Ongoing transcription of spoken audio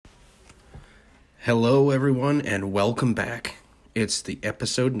Hello, everyone, and welcome back. It's the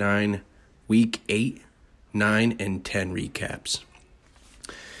episode 9, week 8, 9, and 10 recaps.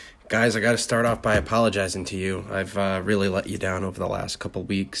 Guys, I got to start off by apologizing to you. I've really let you down over the last couple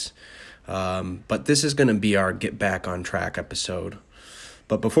weeks. But this is going to be our Get Back on Track episode.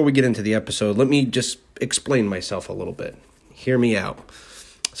 But before we get into the episode, let me just explain myself a little bit. Hear me out.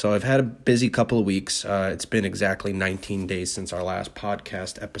 So I've had a busy couple of weeks. It's been exactly 19 days since our last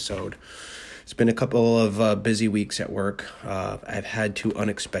podcast episode. It's been a couple of busy weeks at work. I've had to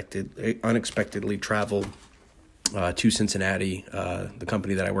unexpectedly travel to Cincinnati. The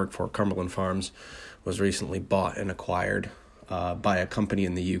company that I work for, Cumberland Farms, was recently bought and acquired by a company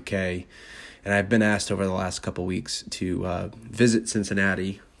in the UK. And I've been asked over the last couple of weeks to visit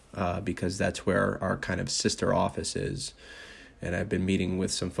Cincinnati because that's where our kind of sister office is. And I've been meeting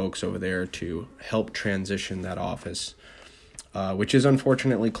with some folks over there to help transition that office, which is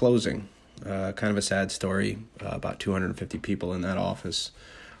unfortunately closing. Kind of a sad story. About 250 people in that office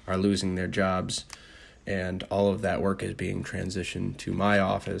are losing their jobs, and all of that work is being transitioned to my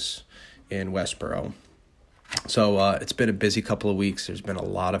office in Westboro. So it's been a busy couple of weeks. There's been a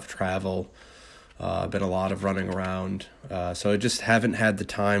lot of travel, been a lot of running around. So I just haven't had the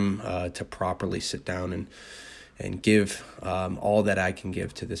time to properly sit down and give all that I can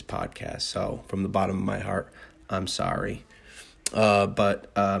give to this podcast. So from the bottom of my heart, I'm sorry.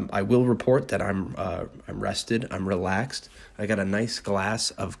 But I will report that I'm rested, I'm relaxed. I got a nice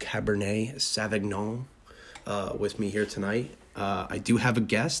glass of Cabernet Sauvignon with me here tonight. I do have a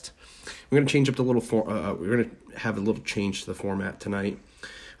guest. We're going to change up the little we're going to have a little change to the format tonight.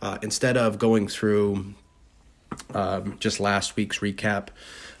 Instead of going through just last week's recap,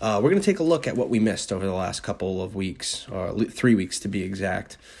 we're going to take a look at what we missed over the last couple of weeks, or 3 weeks to be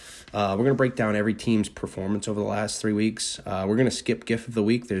exact. We're going to break down every team's performance over the last 3 weeks. We're going to skip GIF of the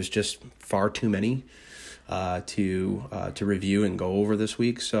week. There's just far too many to review and go over this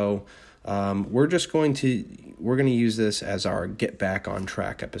week. So we're going to use this as our Get Back on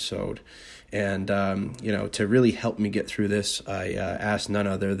Track episode. And to really help me get through this, I asked none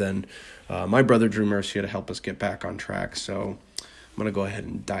other than my brother Drew Mercia to help us get back on track. So I'm going to go ahead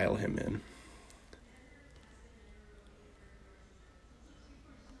and dial him in.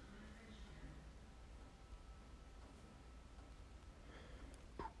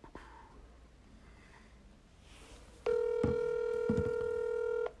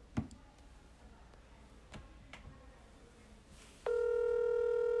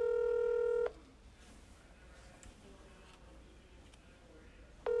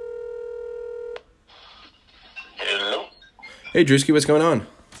 Hey, Drewski, what's going on?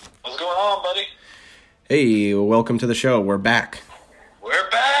 What's going on, buddy? Hey, welcome to the show. We're back. We're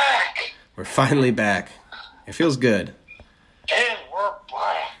back! We're finally back. It feels good. And we're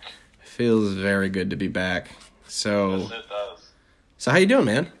back! It feels very good to be back. So, Yes, it does. So how you doing,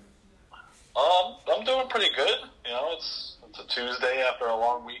 man? I'm doing pretty good. It's a Tuesday after a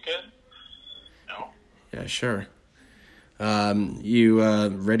long weekend. Yeah, sure. You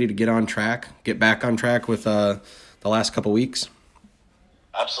ready to get on track? Get back on track with the last couple weeks?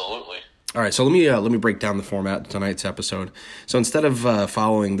 Absolutely. All right, so let me break down the format of tonight's episode. So instead of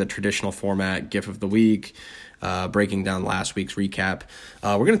following the traditional format, GIF of the week, breaking down last week's recap,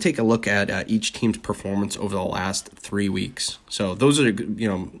 we're going to take a look at each team's performance over the last 3 weeks. So those are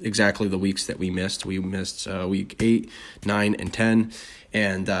exactly the weeks that we missed. We missed week 8, 9, and 10,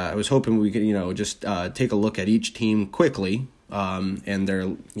 and I was hoping we could just take a look at each team quickly and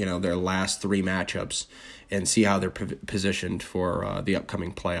their last 3 matchups, and see how they're positioned for the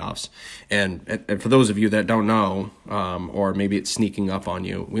upcoming playoffs. And for those of you that don't know, or maybe it's sneaking up on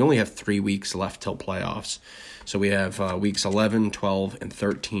you, we only have 3 weeks left till playoffs. So we have weeks 11, 12, and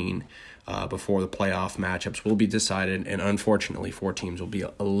 13 before the playoff matchups will be decided, and unfortunately 4 teams will be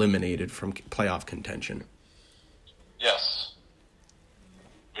eliminated from playoff contention. Yes.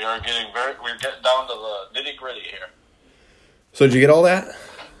 We're getting down to the nitty-gritty here. So did you get all that?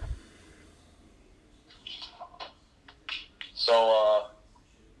 So,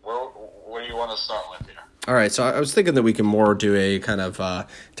 where do you want to start with here? All right, so I was thinking that we can more do a kind of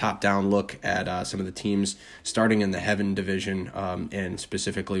top-down look at some of the teams starting in the Heaven division, and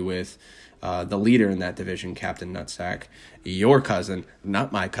specifically with the leader in that division, Captain Nutsack, your cousin,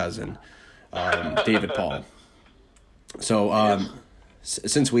 not my cousin, David Paul. So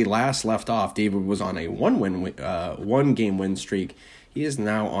since we last left off, David was on a one-game win streak. He is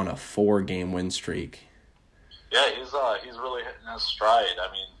now on a 4-game win streak. Yeah, he's really hitting his stride.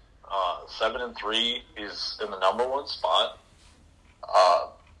 7-3, he's in the number 1 spot.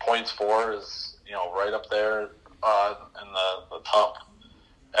 Points for is right up there in the top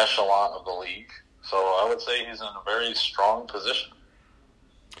echelon of the league. So I would say he's in a very strong position.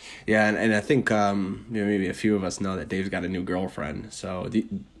 Yeah, and I think maybe a few of us know that Dave's got a new girlfriend. So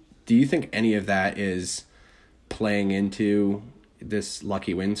do you think any of that is playing into this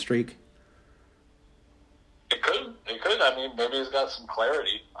lucky win streak? It could. It could. I mean, maybe he's got some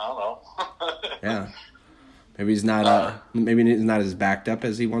clarity. I don't know. Yeah. Maybe he's not maybe he's not as backed up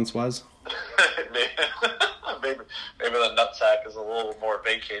as he once was. maybe the nutsack is a little more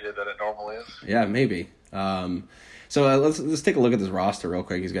vacated than it normally is. Yeah, maybe. So let's take a look at this roster real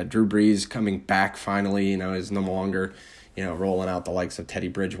quick. He's got Drew Brees coming back finally. You know, is no longer, rolling out the likes of Teddy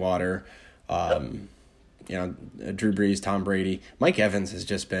Bridgewater. Drew Brees, Tom Brady. Mike Evans has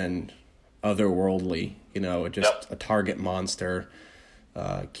just been otherworldly. A target monster.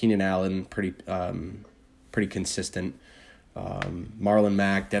 Keenan Allen, pretty consistent. Marlon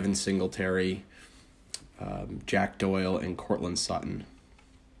Mack, Devin Singletary, Jack Doyle, and Cortland Sutton.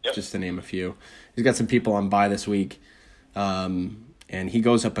 Yep. Just to name a few. He's got some people on bye this week. And he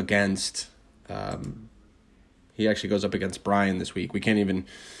goes up against Brian this week. We can't even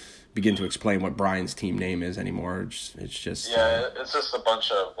begin to explain what Brian's team name is anymore. It's just it's just a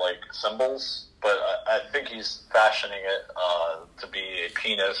bunch of symbols, but I think he's fashioning it to be a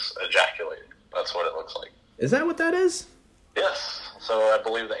penis ejaculating. That's what it looks like. Is that what that is? Yes. So I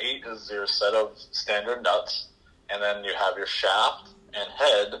believe the 8 is your set of standard nuts, and then you have your shaft and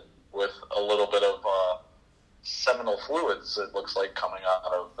head with a little bit of seminal fluids, it looks like, coming out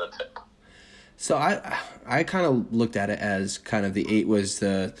of the tip. So I kind of looked at it as kind of the 8 was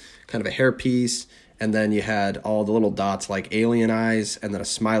the kind of a hairpiece, and then you had all the little dots like alien eyes, and then a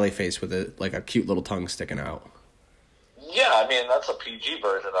smiley face with a cute little tongue sticking out. Yeah, I mean, that's a PG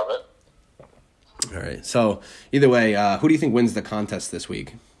version of it. All right. So either way, who do you think wins the contest this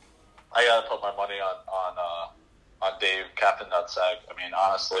week? I gotta put my money on Dave, Captain Nutsack. I mean,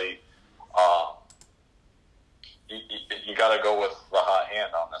 honestly, you got to go with the hot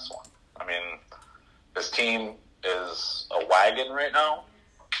hand on this one. I mean, his team is a wagon right now.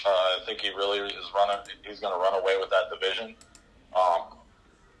 I think he really is running. He's going to run away with that division.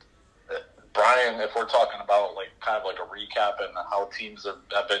 Brian, if we're talking about kind of a recap and how teams have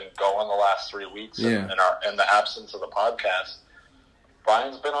been going the last 3 weeks, in the absence of the podcast,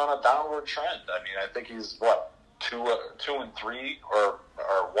 Brian's been on a downward trend. I mean, I think he's 2-3 or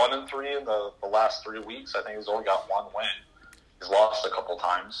 1-3 in the last 3 weeks. I think he's only got one win. He's lost a couple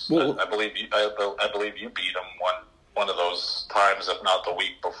times. Well, I believe you beat him one of those times, if not the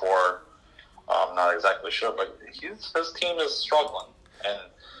week before. I'm not exactly sure, but his team is struggling, and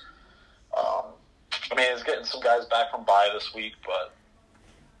he's getting some guys back from bye this week, but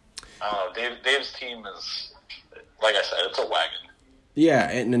I don't know. Dave's team is, like I said, it's a wagon. Yeah,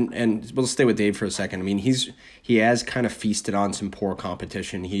 and we'll stay with Dave for a second. I mean, he has kind of feasted on some poor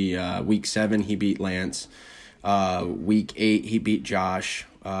competition. He week 7 he beat Lance. Week 8 he beat Josh.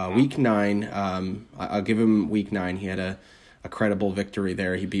 Week 9, I'll give him week 9. He had a credible victory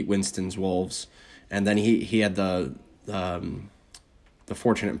there. He beat Winston's Wolves, and then he had the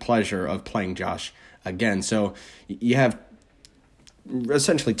fortunate pleasure of playing Josh again. So you have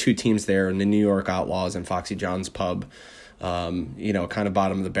essentially 2 teams there in the New York Outlaws and Foxy John's Pub. Kind of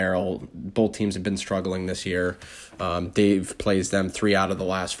bottom of the barrel. Both teams have been struggling this year. Dave plays them 3 out of the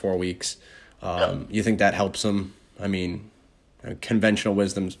last 4 weeks. You think that helps him? I mean, conventional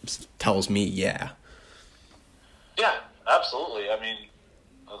wisdom tells me, yeah. Yeah, absolutely. I mean,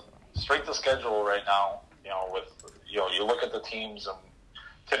 strength of schedule right now, you look at the teams and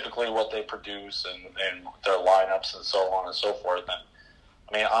typically what they produce and their lineups and so on and so forth. And,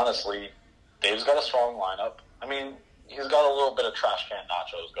 I mean, honestly, Dave's got a strong lineup. I mean, he's got a little bit of trash can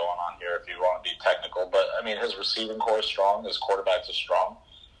nachos going on here if you want to be technical. But, I mean, his receiving core is strong. His quarterbacks are strong.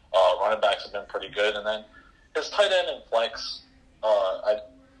 Running backs have been pretty good. And then his tight end and flex,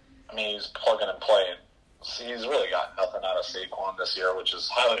 he's plugging and playing. So he's really got nothing out of Saquon this year, which is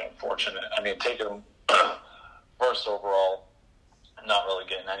highly unfortunate. I mean, taking him first overall and not really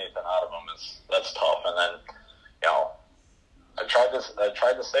getting anything out of him that's tough. And then, I tried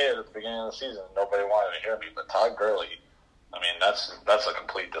to say it at the beginning of the season. Nobody wanted to hear me, but Todd Gurley, I mean, that's a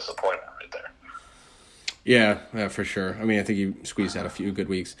complete disappointment right there. Yeah, for sure. I mean, I think he squeezed out a few good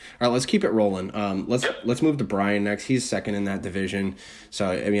weeks. All right, let's keep it rolling. Let's move to Brian next. He's second in that division. So,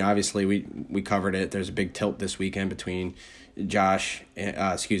 I mean, obviously we covered it. There's a big tilt this weekend between David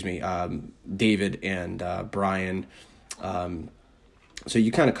and Brian. So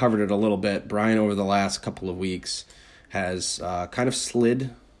you kind of covered it a little bit. Brian, over the last couple of weeks, has kind of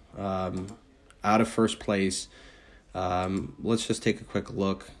slid out of first place. Let's just take a quick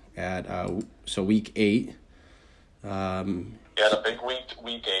look at week 8. He had a big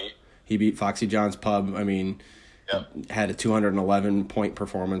week 8. He beat Foxy John's Pub. I mean, had a 211-point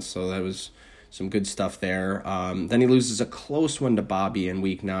performance, so that was some good stuff there. Then he loses a close one to Bobby in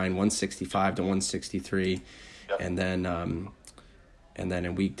week 9, 165 to 163. Yep. And then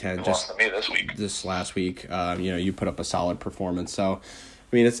in week 10, lost to me this last week, you put up a solid performance. So,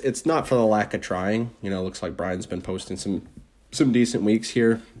 I mean, it's not for the lack of trying. It looks like Brian's been posting some decent weeks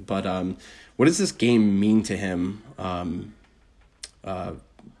here. But what does this game mean to him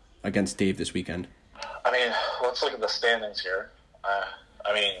against Dave this weekend? I mean, let's look at the standings here.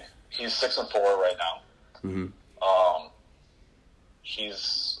 I mean, he's 6-4 right now. Mm-hmm.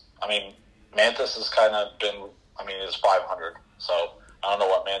 Mantis has kind of been. Is 500. So I don't know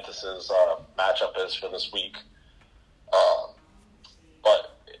what Mantis's matchup is for this week.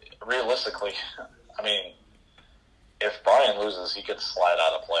 But realistically, if Brian loses, he could slide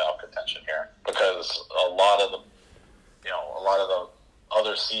out of playoff contention here because a lot of the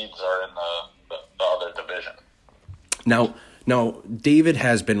other seeds are in the other division. Now, David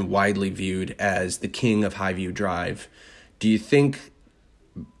has been widely viewed as the king of Highview Drive. Do you think,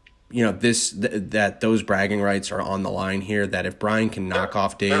 that those bragging rights are on the line here, that if Brian can knock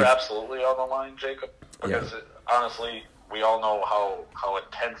off Dave? They're absolutely on the line, Jacob, because honestly, we all know how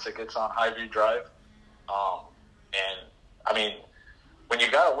intense it gets on Highview Drive. When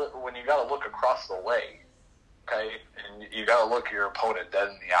you gotta look across the way, okay, and you gotta look your opponent dead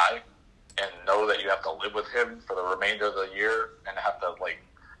in the eye and know that you have to live with him for the remainder of the year and have to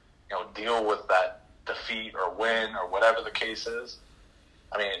deal with that defeat or win or whatever the case is.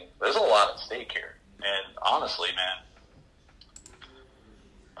 There's a lot at stake here. And honestly, man,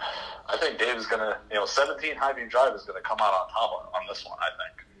 I think Dave is going to, 17 Highview Drive is going to come out on top on this one, I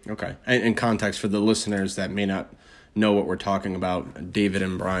think. Okay. And in context, for the listeners that may not know what we're talking about, David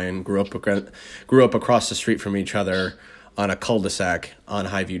and Brian grew up across the street from each other on a cul-de-sac on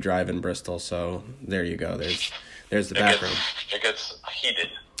Highview Drive in Bristol. So there you go. There's the background. It gets heated.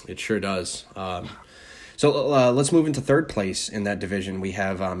 It sure does. So let's move into third place in that division. We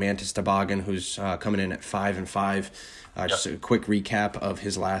have Mantis Toboggan, who's coming in at 5-5. Just a quick recap of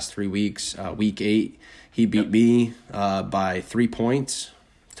his last 3 weeks. Week 8, he beat me by 3 points.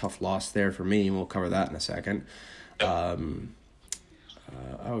 Tough loss there for me. We'll cover that in a second. Oh,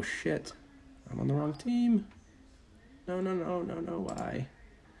 shit. I'm on the wrong team. No. Why?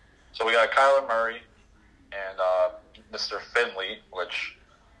 So we got Kyler Murray and Mr. Finley, which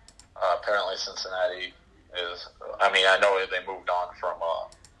apparently Cincinnati is. I know they moved on from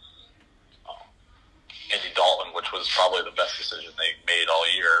Andy Dalton, which was probably the best decision they made all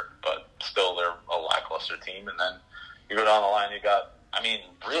year, but still they're a lackluster team. And then you go down the line, you got.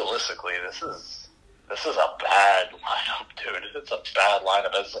 Realistically, this is a bad lineup, dude. It's a bad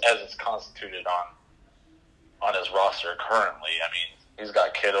lineup as it's constituted on his roster currently. He's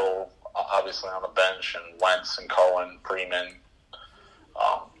got Kittle obviously on the bench, and Wentz and Cohen, Freeman,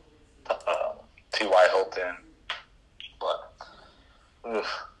 T.Y. Hilton, but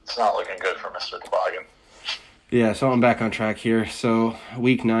it's not looking good for Mr. Toboggan. Yeah, so I'm back on track here. So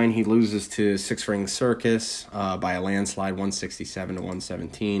week 9, he loses to Six Ring Circus by a landslide, 167 to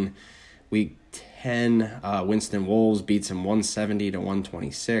 117. Week 10, Winston Wolves beats him 170 to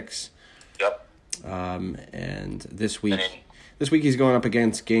 126. Yep. And this week he's going up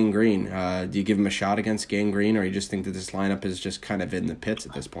against Gang Green. Do you give him a shot against Gang Green, or you just think that this lineup is just kind of in the pits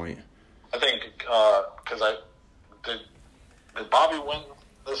at this point? I think because did Bobby win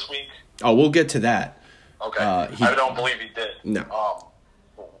this week? Oh, we'll get to that. Okay. I don't believe he did. No.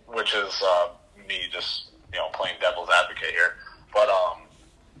 Which is me just playing devil's advocate here, but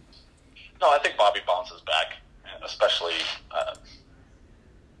no, I think Bobby bounces back, especially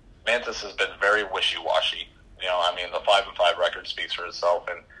Mantis has been very wishy-washy. The 5-5 record speaks for itself,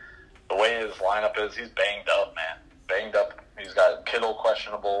 and the way his lineup is, he's banged up, man. Banged up. He's got Kittle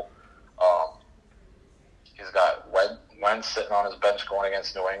questionable. He's got Wentz sitting on his bench going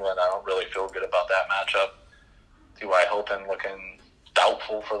against New England. I don't really feel good about that matchup. T.Y. Hilton looking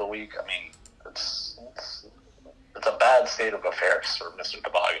doubtful for the week. It's a bad state of affairs for Mr.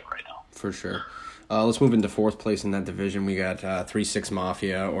 Toboggan right now. For sure. Let's move into fourth place in that division. We got 3-6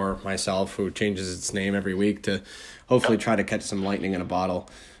 Mafia, or myself, who changes its name every week to hopefully try to catch some lightning in a bottle.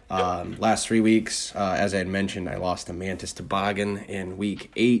 Last 3 weeks, as I had mentioned, I lost to Mantis Toboggan in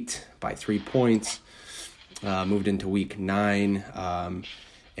week 8 by 3 points. Moved into week 9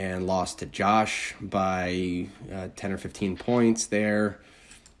 and lost to Josh by 10 or 15 points there.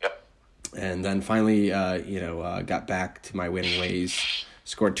 And then finally, got back to my winning ways.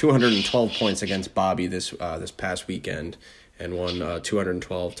 Scored 212 points against Bobby this past weekend and won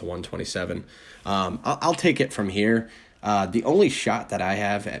 212 to 127. I'll take it from here. The only shot that I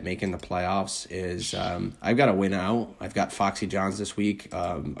have at making the playoffs is I've got to win out. I've got Foxy Johns this week,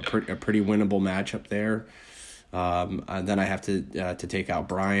 a pretty winnable matchup there. And then I have to take out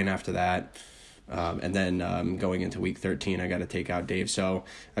Brian after that. And then going into week 13, I got to take out Dave. So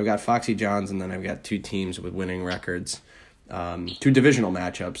I've got Foxy Johns, and then I've got 2 teams with winning records, 2 divisional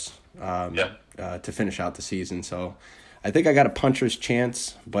matchups to finish out the season. So I think I got a puncher's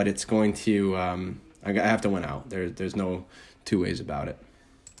chance, but it's going to I have to win out. There's no 2 ways about it.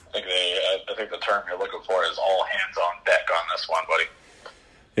 I think the term you're looking for is all hands on deck on this one, buddy.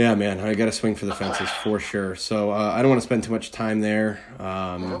 Yeah, man, I got to swing for the fences for sure. So I don't want to spend too much time there.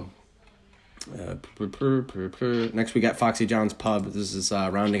 Next, we got Foxy John's Pub. This is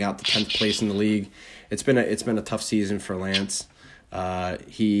rounding out the 10th place in the league. It's been a tough season for Lance.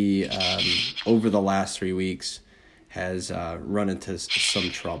 He over the last 3 weeks has run into some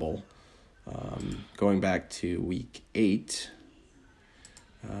trouble. Going back to week 8.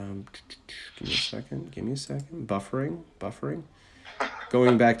 Give me a second. Buffering.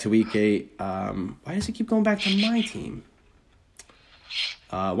 Going back to week 8. Why does it keep going back to my team?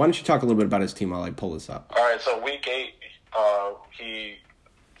 Why don't you talk a little bit about his team while I pull this up? All right, so week 8, he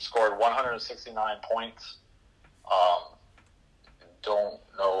scored 169 points. Don't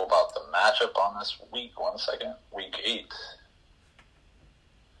know about the matchup on this week. 1 second. Week 8.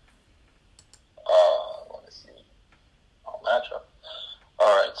 Let me see. Matchup.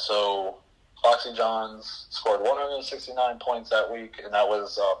 All right, so Foxy Johns scored 169 points that week, and that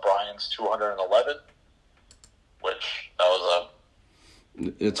was Brian's 211, which that was a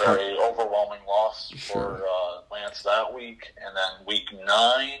very overwhelming loss for Lance that week. And then week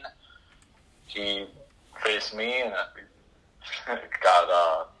 9, he faced me and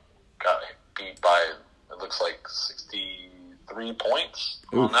got beat by, it looks like 63 points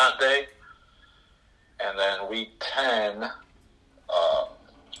on that day. And then week 10,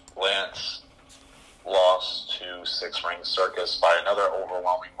 Lance lost to Six Ring Circus by another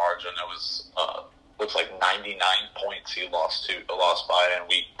overwhelming margin. It was looks like 99 points he lost by in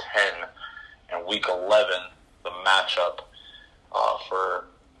week 10. And week 11, the matchup for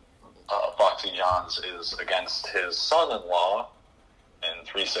Foxy Johns is against his son-in-law in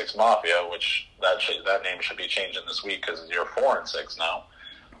 3-6 Mafia, which that name should be changing this week because you're 4-6 now.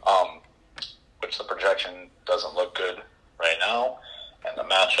 Which the projection doesn't look good right now, and the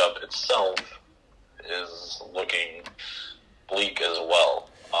matchup itself is looking bleak as well.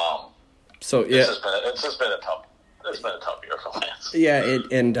 So yeah, it's just been a tough year for Lance. Yeah,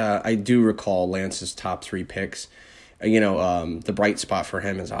 and I do recall Lance's top 3 picks. The bright spot for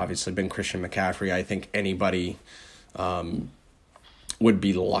him has obviously been Christian McCaffrey. I think anybody would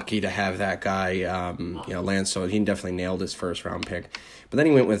be lucky to have that guy. Lance, so he definitely nailed his first round pick. But then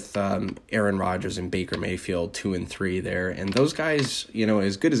he went with Aaron Rodgers and Baker Mayfield, 2 and 3 there. And those guys,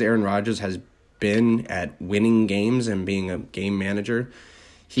 as good as Aaron Rodgers has been at winning games and being a game manager,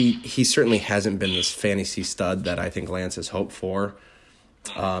 he certainly hasn't been this fantasy stud that I think Lance has hoped for.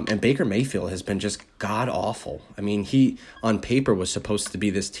 And Baker Mayfield has been just god-awful. I mean, he, on paper, was supposed to be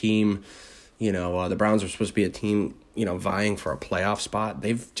this team, the Browns were supposed to be a team, vying for a playoff spot.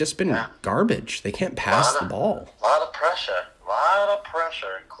 They've just been garbage. They can't pass the ball. A lot of pressure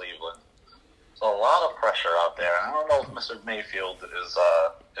in Cleveland. So a lot of pressure out there. I don't know if Mr. Mayfield is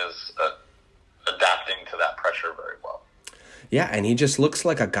adapting to that pressure very well. Yeah, and he just looks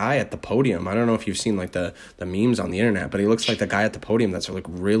like a guy at the podium. I don't know if you've seen like the memes on the internet, but he looks like the guy at the podium that's like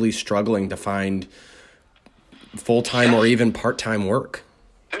really struggling to find full-time or even part-time work.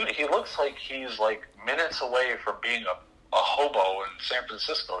 Dude, he looks like he's like minutes away from being a hobo in San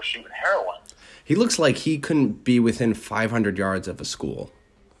Francisco shooting heroin. He looks like he couldn't be within 500 yards of a school.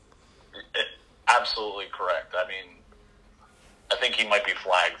 Absolutely correct. I mean, I think he might be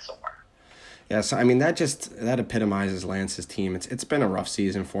flagged somewhere. Yeah, so I mean that epitomizes Lance's team. It's been a rough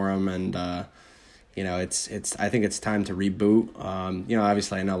season for him, and it's I think it's time to reboot.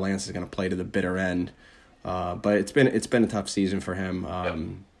 Obviously I know Lance is going to play to the bitter end, but it's been a tough season for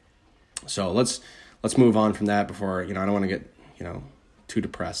him. So let's move on from that before I don't want to get too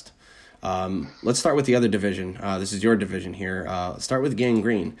depressed. Let's start with the other division. This is your division here. Let's start with Gang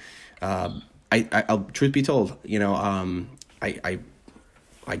Green. I'll truth be told,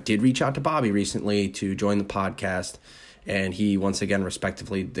 I did reach out to Bobby recently to join the podcast, and he once again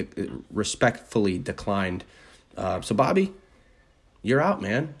respectfully declined. So Bobby, you're out,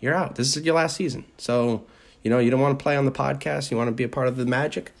 man. You're out. This is your last season. So, you don't want to play on the podcast. You want to be a part of the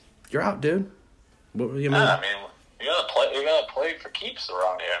magic. You're out, dude. What you mean? Yeah, I mean, you gotta play for keeps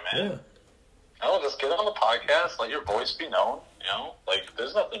around here, man. Yeah. Just get on the podcast, let your voice be known.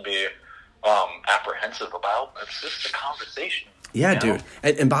 There's nothing to be apprehensive about. It's just a conversation. Yeah, you know?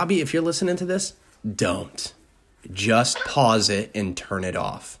 dude. And Bobby, if you're listening to this, don't. Just pause it and turn it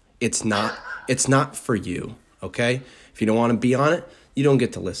off. It's not for you, okay? If you don't want to be on it, you don't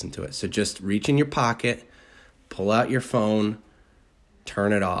get to listen to it. So just reach in your pocket, pull out your phone,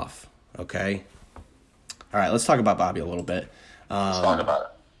 turn it off, okay? All right, let's talk about Bobby a little bit. Let's talk about it.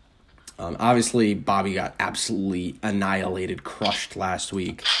 Obviously, Bobby got absolutely annihilated, crushed last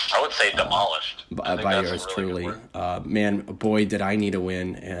week. I would say demolished. By yours truly. Man, boy, did I need a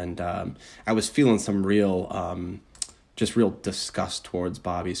win. And I was feeling some real disgust towards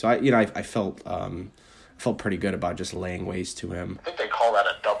Bobby. So, I felt pretty good about just laying waste to him. I think they call that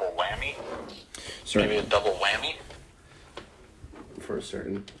a double whammy. Certainly. Maybe a double whammy. For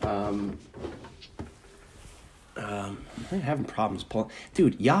certain. I'm having problems pulling.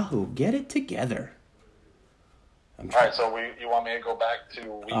 Dude, Yahoo, get it together. All right, so you want me to go back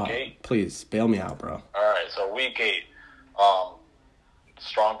to week 8? Please, bail me out, bro. All right, so week 8.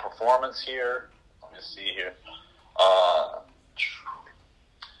 Strong performance here. Let me see here.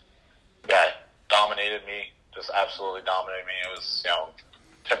 Yeah, dominated me. Just absolutely dominated me. It was,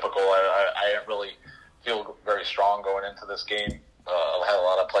 typical. I didn't really feel very strong going into this game. I had a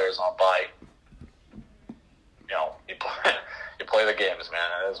lot of players on bye. You play the games, man.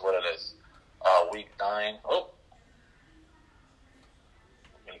 That is what it is. Week 9.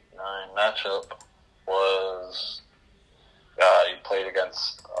 Week 9 matchup was you played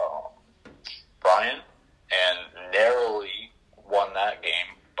against Brian and narrowly won that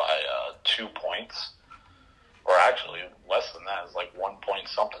game by 2 points. Or actually, less than that. It's like 1 point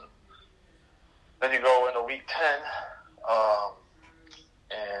something. Then you go into week 10,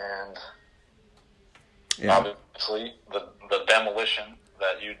 and obviously the demolition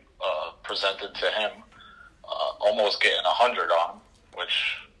that you presented to him, almost getting 100 on,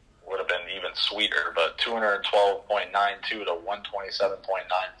 which would have been even sweeter, but 212.92 to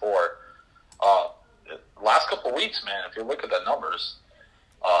 127.94. Last couple of weeks, man, if you look at the numbers,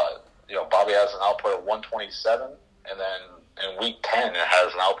 Bobby has an output of 127, and then in week 10 it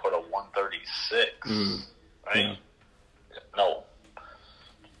has an output of 136. Right? Yeah. No.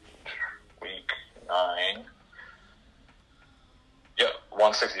 Week 9. Yeah,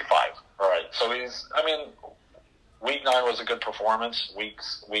 165. All right. So week 9 was a good performance. Week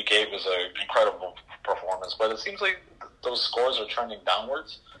 8 was an incredible performance, but it seems like those scores are trending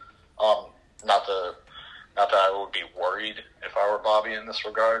downwards. Not that I would be worried if I were Bobby in this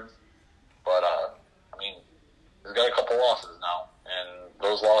regard, but he's got a couple losses now, and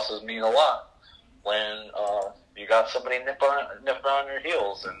those losses mean a lot when you got somebody nipping on your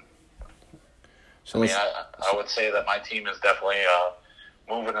heels. And so I would say that my team is definitely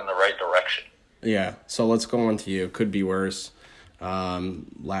moving in the right direction. Yeah, so let's go on to you. Could be worse.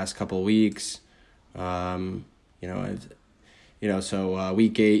 Last couple of weeks, so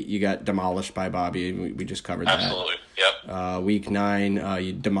week 8 you got demolished by Bobby. We just covered that. Absolutely, yep. Week 9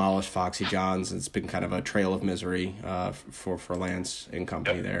 you demolished Foxy Johns. It's been kind of a trail of misery for Lance and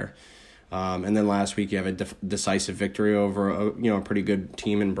company there. And then last week you have a decisive victory over a pretty good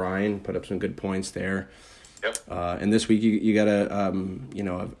team in Brian. Put up some good points there. Yep. And this week you got a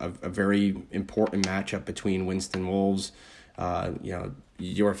very important matchup between Winston Wolves.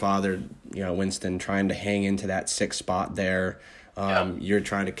 Your father, Winston, trying to hang into that 6th spot there. You're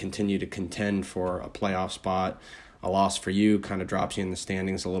trying to continue to contend for a playoff spot. A loss for you kind of drops you in the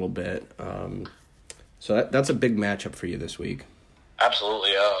standings a little bit. So that's a big matchup for you this week.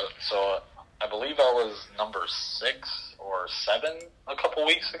 Absolutely. So I believe I was number 6 or 7 a couple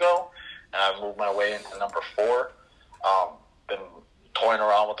weeks ago, and I moved my way into number 4. Been toying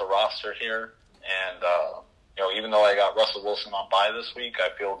around with the roster here, and even though I got Russell Wilson on bye this week, I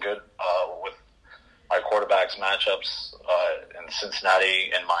feel good with my quarterbacks matchups in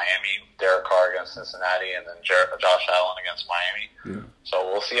Cincinnati and Miami. Derek Carr against Cincinnati, and then Josh Allen against Miami. Yeah.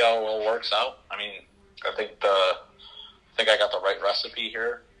 So we'll see how it all works out. I think I got the right recipe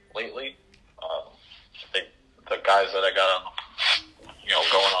here lately. I think the guys that I got on,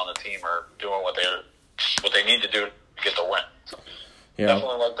 going on the team are doing what they need to do to get the win. So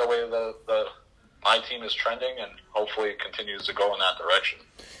definitely like the way my team is trending, and hopefully it continues to go in that direction.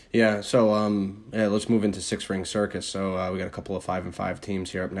 Yeah, so let's move into Six Ring Circus. So we got a couple of 5-5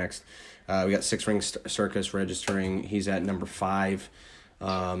 teams here up next. We got Six Ring Circus registering. He's at number 5.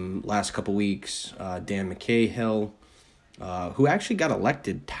 Last couple weeks, Dan McCahill, who actually got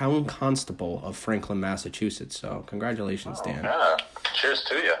elected town constable of Franklin, Massachusetts. So congratulations, Dan. Yeah, cheers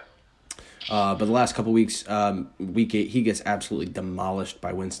to you. But the last couple weeks, week 8, he gets absolutely demolished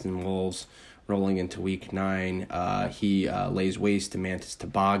by Winston Wolves. rolling into week 9. He lays waste to Mantis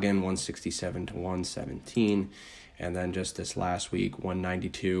Toboggan, 167 to 117. And then just this last week,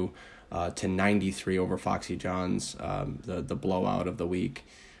 192 to 93 over Foxy John's, the blowout of the week.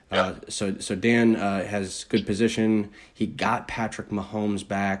 So Dan has good position. He got Patrick Mahomes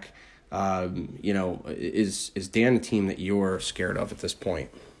back. Is Dan a team that you're scared of at this point?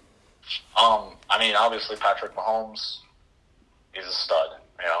 I mean, obviously Patrick Mahomes, he's a stud,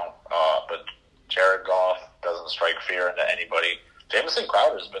 but Jared Goff doesn't strike fear into anybody. Jamison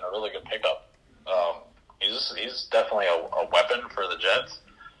Crowder's been a really good pickup. He's definitely a weapon for the Jets.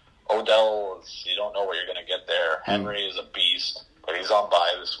 Odell, you don't know what you're going to get there. Henry is a beast, but he's on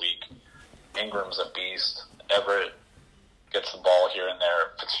bye this week. Ingram's a beast. Everett gets the ball here and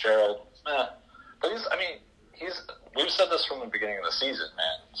there. Fitzgerald, but we've said this from the beginning of the season,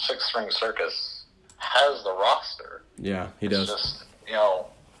 man. Six-string circus has the roster. Yeah, he does. It's just,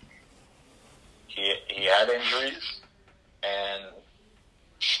 he had injuries, and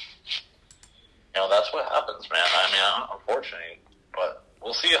that's what happens, man. I mean, unfortunately, but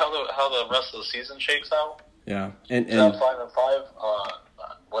we'll see how the rest of the season shakes out. Yeah, and 5-5.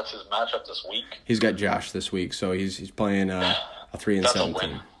 What's his matchup this week? He's got Josh this week, so he's playing a 3-7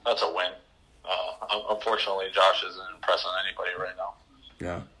 team. That's a win. Unfortunately, Josh isn't impressing anybody right now.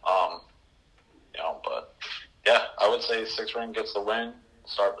 Yeah. But yeah, I would say 6-ring gets the win.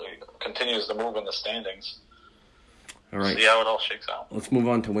 Continues to move in the standings. All right. See how it all shakes out. Let's move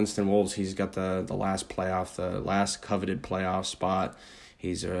on to Winston Wolves. He's got the last coveted playoff spot.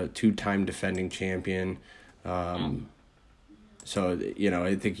 He's a 2-time defending champion. So,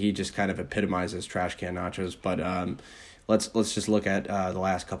 I think he just kind of epitomizes trash can nachos. But let's just look at the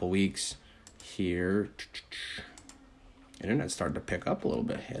last couple weeks here. Internet's starting to pick up a little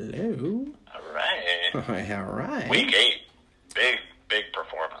bit. Hello. All right. All right. Week 8. Big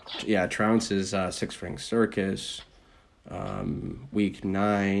performance. Yeah, Trounce's 6-ring circus. Week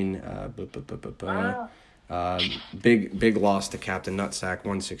 9. Big loss to Captain Nutsack,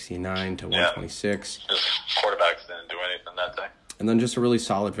 169 to 126. His quarterbacks didn't do anything that day. And then just a really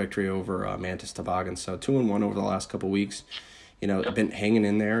solid victory over Mantis Toboggan. So 2-1 over the last couple of weeks. Been hanging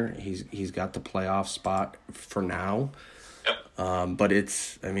in there. He's got the playoff spot for now. Yep. But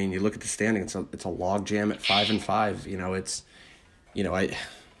you look at the standing. It's a log jam at 5-5.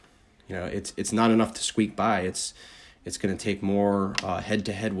 It's not enough to squeak by. It's going to take more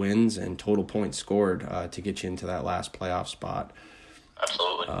head-to-head wins and total points scored to get you into that last playoff spot.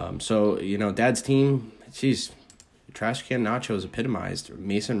 Absolutely. So, Dad's team, Trash Can Nachos epitomized.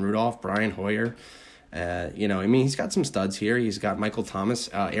 Mason Rudolph, Brian Hoyer. He's got some studs here. He's got Michael Thomas.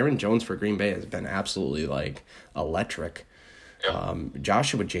 Aaron Jones for Green Bay has been absolutely, electric. Yep.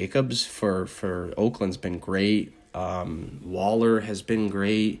 Joshua Jacobs for Oakland's been great. Waller has been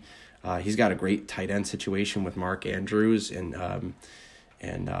great. He's got a great tight end situation with Mark Andrews and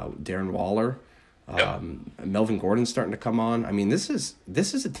Darren Waller. Yep. Melvin Gordon's starting to come on. I mean, this is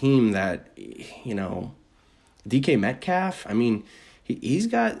a team that, DK Metcalf. I mean, he's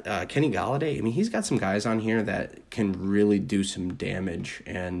got Kenny Galladay. I mean, he's got some guys on here that can really do some damage.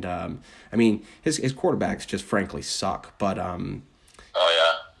 And his quarterbacks just frankly suck. But oh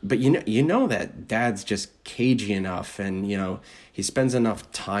yeah. But that Dad's just cagey enough, and he spends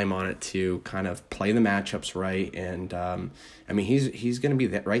enough time on it to kind of play the matchups right. And he's going to be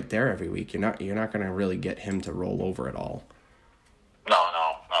right there every week. You're not going to really get him to roll over at all. No.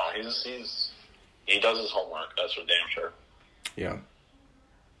 He does his homework. That's for damn sure. Yeah.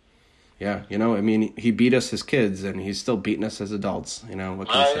 Yeah, he beat us as kids, and he's still beating us as adults. What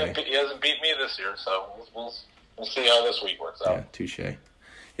can you say? He hasn't beat me this year, so we'll see how this week works out. Yeah, touche. He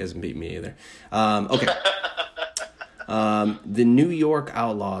hasn't beat me either. Okay. The New York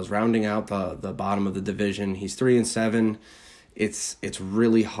Outlaws rounding out the bottom of the division. He's 3-7. It's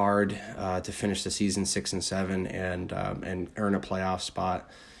really hard to finish the season 6-7 and earn a playoff spot.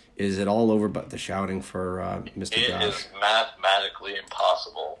 Is it all over but the shouting for Mr. Josh? It is mathematically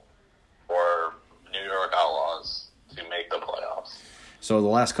impossible for New York Outlaws to make the playoffs. So the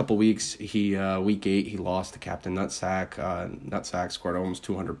last couple weeks, week 8, he lost to Captain Nutsack. Nutsack scored almost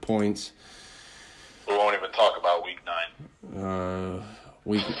 200 points. We won't even talk about week 9.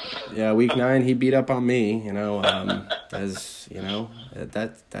 Week 9, he beat up on me. That's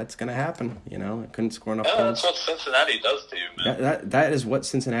gonna happen. I couldn't score enough points. That's what Cincinnati does to you, man. That is what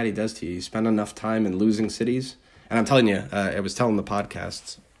Cincinnati does to you. You spend enough time in losing cities, and I'm telling you, I was telling the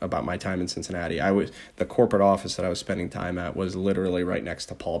podcasts about my time in Cincinnati. The corporate office that I was spending time at was literally right next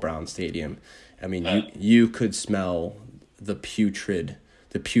to Paul Brown Stadium. I mean, you could smell the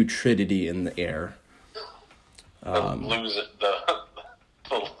putridity in the air.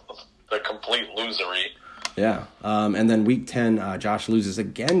 The the complete losery. Yeah. And then week 10, Josh loses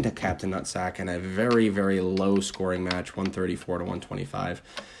again to Captain Nutsack in a very, very low scoring match, 134 to 125.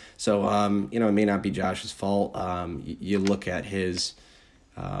 So, it may not be Josh's fault. You look at his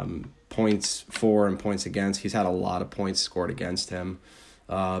points for and points against. He's had a lot of points scored against him.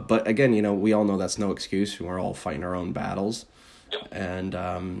 But again, we all know that's no excuse. We're all fighting our own battles. Yep.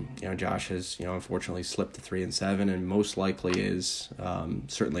 And, Josh has, unfortunately slipped to 3-7 and most likely is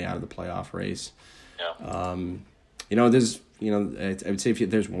certainly out of the playoff race. Yeah. There's, I would say if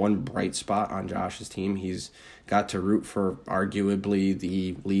there's one bright spot on Josh's team, he's got to root for arguably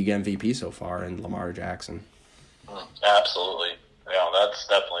the league MVP so far in Lamar Jackson. Absolutely. That's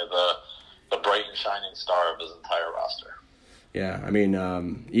definitely the bright and shining star of his entire roster. Yeah, I mean,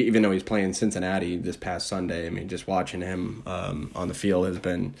 even though he's playing Cincinnati this past Sunday, I mean, just watching him on the field has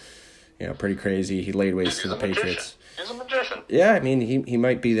been, pretty crazy. He laid waste to the Patriots. He's a magician. Yeah, I mean, he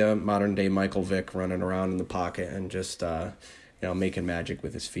might be the modern day Michael Vick running around in the pocket and just, making magic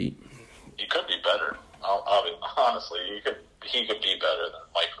with his feet. He could be better. I mean, honestly, he could be better than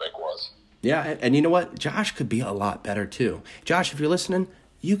Mike Vick was. Yeah, and you know what? Josh could be a lot better too. Josh, if you're listening,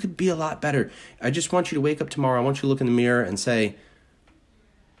 you could be a lot better. I just want you to wake up tomorrow. I want you to look in the mirror and say,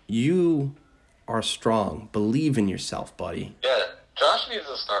 you are strong. Believe in yourself, buddy. Yeah, Josh needs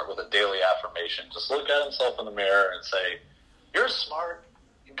to start with a daily affirmation. Just look at himself in the mirror and say, you're smart.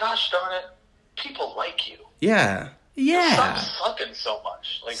 Gosh darn it, people like you. Yeah. Stop sucking so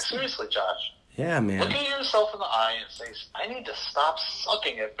much. Like, seriously, Josh. Yeah, man. Look at yourself in the eye and say, I need to stop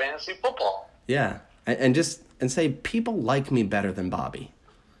sucking at fantasy football. Yeah, and say, people like me better than Bobby.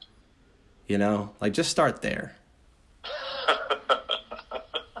 Just start there.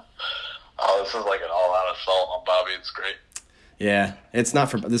 Oh, this is like an all-out assault on Bobby. It's great. Yeah, it's not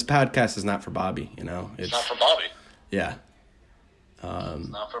for this podcast is not for Bobby. It's not for Bobby. Yeah, it's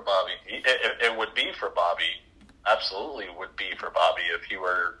not for Bobby. It would be for Bobby. Absolutely, would be for Bobby if he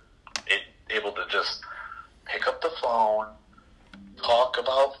were able to just pick up the phone, talk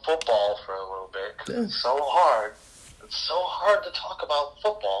about football for a little bit. 'Cause it's so hard. It's so hard to talk about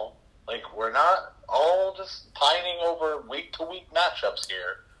football. Like, we're not all just pining over week-to-week matchups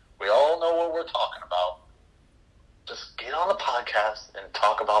here. We all know what we're talking about. Just get on the podcast and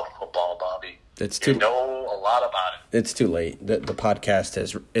talk about football, Bobby. You know a lot about it. It's too late. The podcast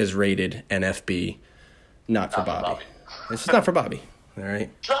is rated NFB, not for Bobby. It's just not for Bobby. All right?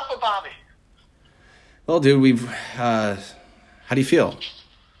 It's not for Bobby. Well, dude, how do you feel?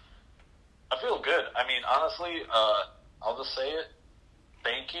 I feel good. I mean, honestly, I'll just say it.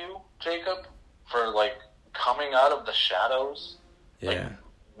 Thank you, Jacob, for, coming out of the shadows. Yeah.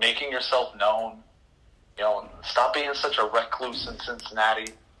 Making yourself known. Stop being such a recluse in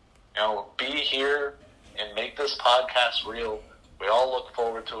Cincinnati. Be here and make this podcast real. We all look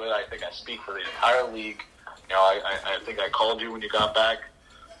forward to it. I think I speak for the entire league. I think I called you when you got back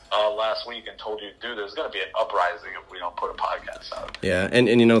last week and told you, dude, there's going to be an uprising if we don't put a podcast out. Yeah,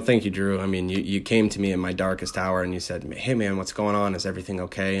 and thank you, Drew. I mean, you came to me in my darkest hour and you said, hey, man, what's going on? Is everything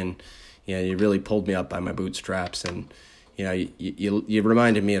okay? And, you really pulled me up by my bootstraps and, you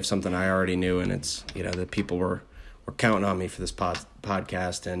reminded me of something I already knew, and it's, that people were counting on me for this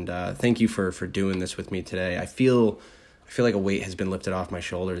podcast, and thank you for doing this with me today. I feel like a weight has been lifted off my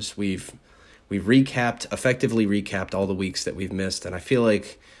shoulders. We've effectively recapped all the weeks that we've missed, and I feel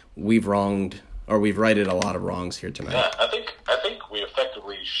like we've righted a lot of wrongs here tonight. Yeah, I think we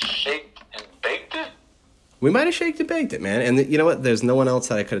effectively shaked and baked it. We might have shaked and baked it, man, and you know what? There's no one else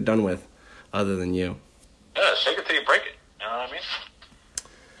that I could have done with other than you. Yeah, shake it till you break it. You know what I mean?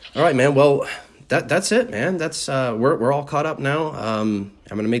 All right, man. Well, that's it, man. That's we're all caught up now. I'm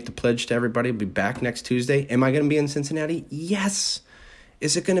gonna make the pledge to everybody. I'll be back next Tuesday. Am I gonna be in Cincinnati? Yes.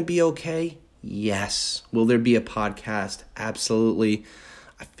 Is it gonna be okay? Yes. Will there be a podcast? Absolutely.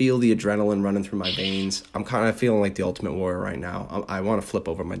 I feel the adrenaline running through my veins. I'm kind of feeling like the Ultimate Warrior right now. I want to flip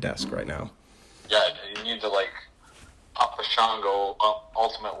over my desk right now. Yeah, you need to Papa Shango,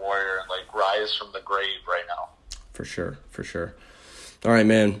 Ultimate Warrior, and rise from the grave right now. For sure. All right,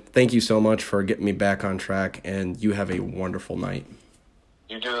 man. Thank you so much for getting me back on track, and you have a wonderful night.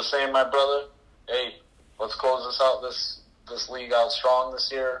 You do the same, my brother. Hey, let's close this out, this league out strong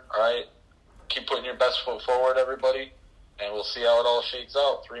this year, all right? Keep putting your best foot forward, everybody, and we'll see how it all shakes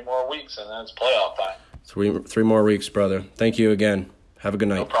out. 3 more weeks, and then it's playoff time. 3 more weeks, brother. Thank you again. Have a good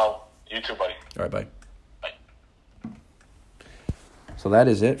night. No problem. You too, buddy. All right, bye. Bye. So that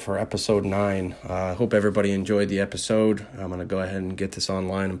is it for episode 9. I hope everybody enjoyed the episode. I'm going to go ahead and get this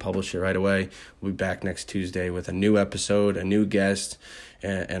online and publish it right away. We'll be back next Tuesday with a new episode, a new guest,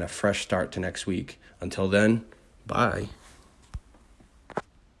 and a fresh start to next week. Until then, bye.